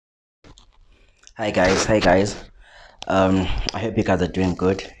Hi guys. I hope you guys are doing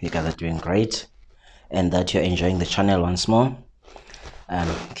good. You guys are doing great, and that you're enjoying the channel once more.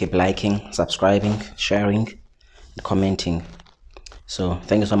 Keep liking, subscribing, sharing, and commenting. So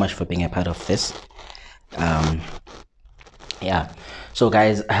thank you so much for being a part of this. Um, yeah. So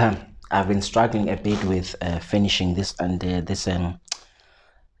guys, I've been struggling a bit with finishing this and this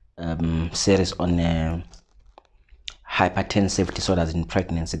series on hypertensive disorders in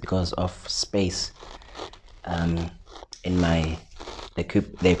pregnancy because of space in my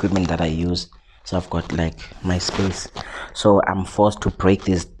the equipment that I use. So I've got like my space, so I'm forced to break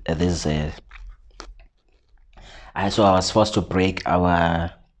so I was forced to break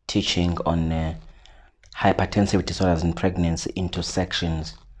our teaching on hypertensive disorders in pregnancy into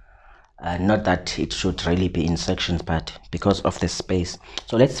sections. Not that it should really be in sections, but because of the space.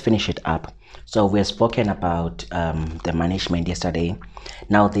 So let's finish it up. So we have spoken about the management yesterday.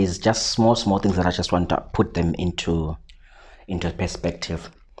 Now there's just small things that I just want to put them into perspective.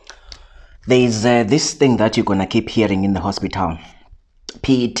 There's this thing that you're gonna keep hearing in the hospital: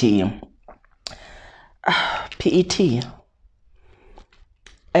 PET. PET.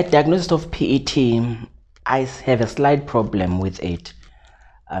 A diagnosis of PET, I have a slight problem with it,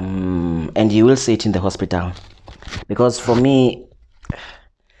 and you will see it in the hospital, because for me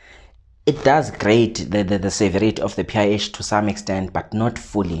it does grade the severity of the PIH to some extent, but not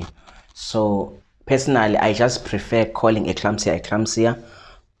fully. So personally, I just prefer calling eclampsia,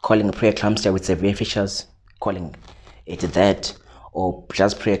 calling preeclampsia with severe features, calling it that, or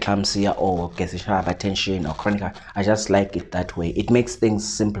just preeclampsia or gestational hypertension or chronic. I just like it that way. It makes things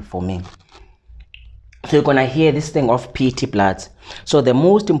simple for me. So you're gonna hear this thing of PET bloods. So the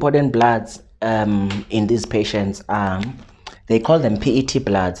most important bloods in these patients they call them PET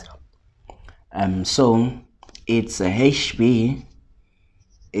bloods. So it's a HB,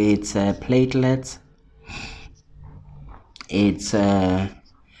 it's platelets, it's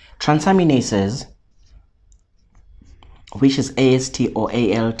transaminases, which is AST or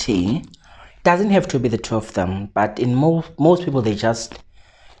ALT. It doesn't have to be the two of them, but in most people they just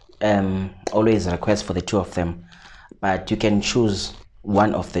always request for the two of them, but you can choose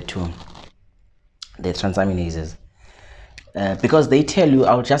one of the two, the transaminases, because they tell you.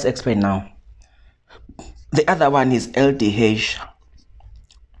 I'll just explain now. The other one is LDH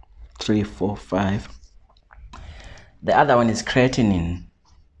 345. The other one is creatinine.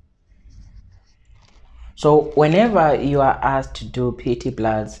 So whenever you are asked to do PET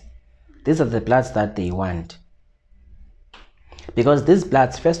bloods, these are the bloods that they want, because these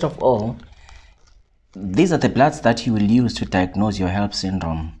bloods, first of all, these are the bloods that you will use to diagnose your HELLP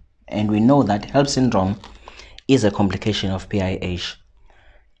syndrome, and we know that HELLP syndrome is a complication of PIH.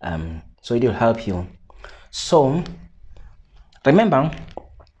 So it will help you. So remember,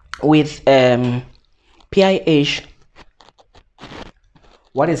 with PIH,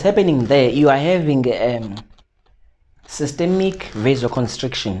 what is happening there, you are having systemic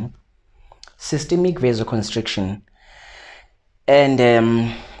vasoconstriction, and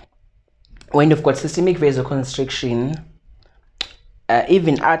when you've got systemic vasoconstriction,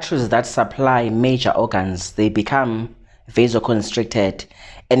 even arteries that supply major organs, they become vasoconstricted,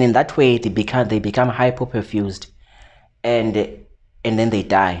 and in that way they become hypoperfused, and then they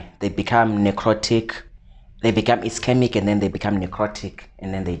die. They become necrotic, they become ischemic, and then they become necrotic,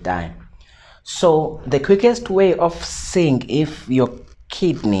 and then they die. So the quickest way of seeing if your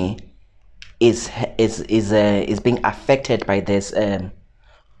kidney is being affected by this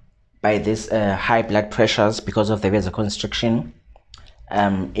high blood pressures because of the vasoconstriction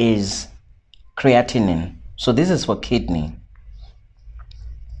is creatinine. So this is for kidney.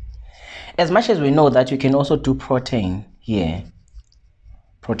 As much as we know that you can also do protein here,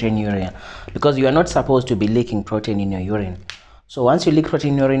 proteinuria, because you are not supposed to be leaking protein in your urine. So once you leak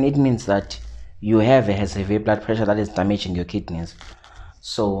protein in urine, it means that you have a severe blood pressure that is damaging your kidneys.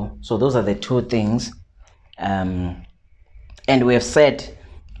 So those are the two things. And we have said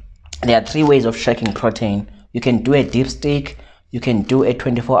there are three ways of checking protein. You can do a dipstick, you can do a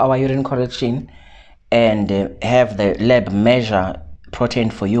 24-hour urine correction, and have the lab measure protein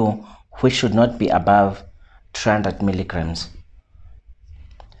for you, which should not be above 300 milligrams.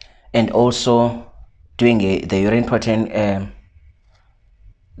 And also doing the urine protein,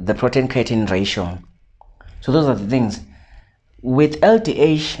 the protein creatine ratio. So those are the things. With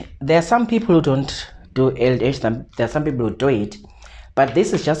LDH, there are some people who don't do LDH, there are some people who do it, but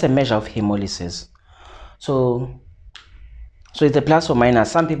this is just a measure of hemolysis. So it's a plus or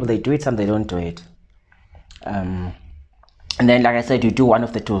minus. Some people they do it, some they don't do it. And then, like I said, you do one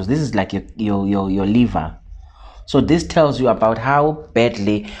of the tools. This is like your liver. So this tells you about how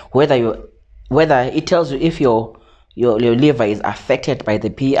badly, whether whether it tells you if your liver is affected by the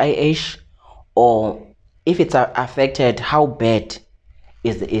PIH, or if it's affected, how bad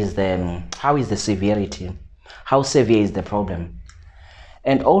how is the severity, how severe is the problem.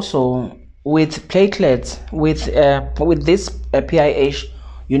 And also with platelets, with this PIH,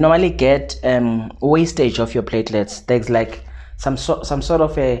 you normally get wastage of your platelets. There's like some sort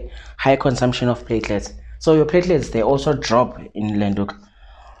of a high consumption of platelets, so your platelets, they also drop in Lenduk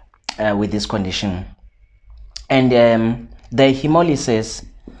with this condition. And the hemolysis,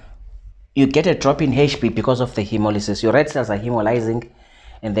 you get a drop in HB because of the hemolysis. Your red cells are hemolyzing,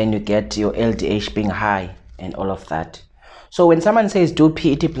 and then you get your LDH being high and all of that. So when someone says do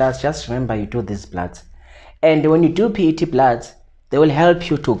PET bloods, just remember you do these bloods. And when you do PET bloods, they will help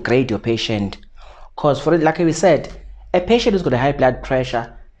you to grade your patient. Because for it, like we said, a patient who's got a high blood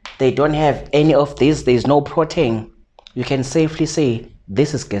pressure, they don't have any of this, there's no protein, you can safely say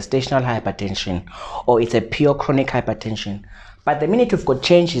this is gestational hypertension, or it's a pure chronic hypertension. But the minute you've got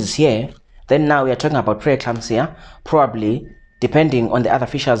changes here, then now we are talking about preeclampsia, probably depending on the other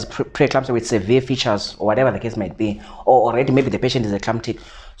features, preeclampsia with severe features, or whatever the case might be, or already maybe the patient is eclamptic.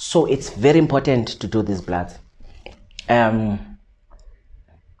 So it's very important to do these bloods.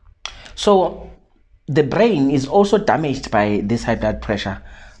 So the brain is also damaged by this high blood pressure,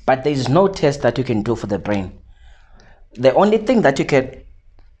 but there is no test that you can do for the brain. The only thing that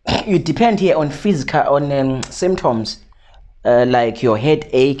you depend here on physical, on symptoms like your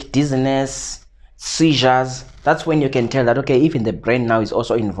headache, dizziness, seizures. That's when you can tell that, okay, even the brain now is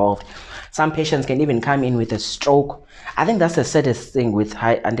also involved. Some patients can even come in with a stroke. I think that's the saddest thing with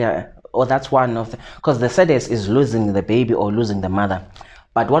or that's one of the, because the saddest is losing the baby or losing the mother.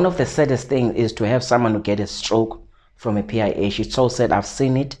 But one of the saddest things is to have someone who get a stroke from a PIH. It's so sad. I've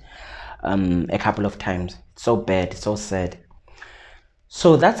seen it a couple of times. It's so bad. It's so sad.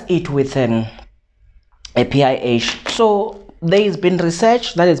 So that's it with a PIH. So there has been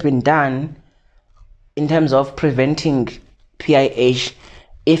research that has been done in terms of preventing PIH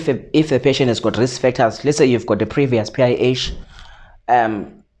if a patient has got risk factors. Let's say you've got a previous PIH.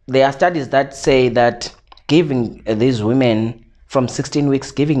 There are studies that say that giving these women from 16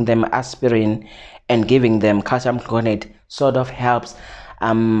 weeks, giving them aspirin and giving them calcium gluconate sort of helps.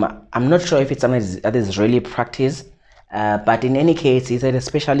 I'm not sure if it's something that is really practiced, but in any case, it's at a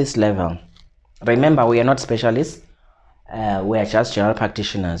specialist level. Remember, we are not specialists. We are just general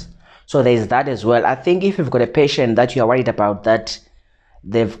practitioners. So there is that as well. I think if you've got a patient that you are worried about, that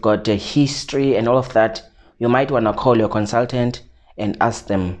they've got a history and all of that, you might want to call your consultant and ask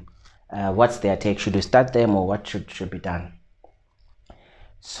them what's their take. Should you start them, or what should be done?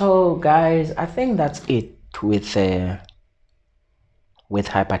 So guys, I think that's it with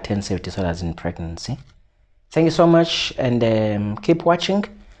hypertensive disorders in pregnancy. Thank you so much, and keep watching.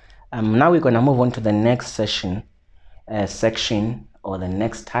 Now we're gonna move on to the next section, or the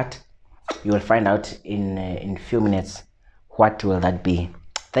next part. You will find out in a few minutes what will that be.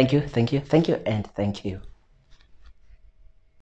 Thank you, and thank you.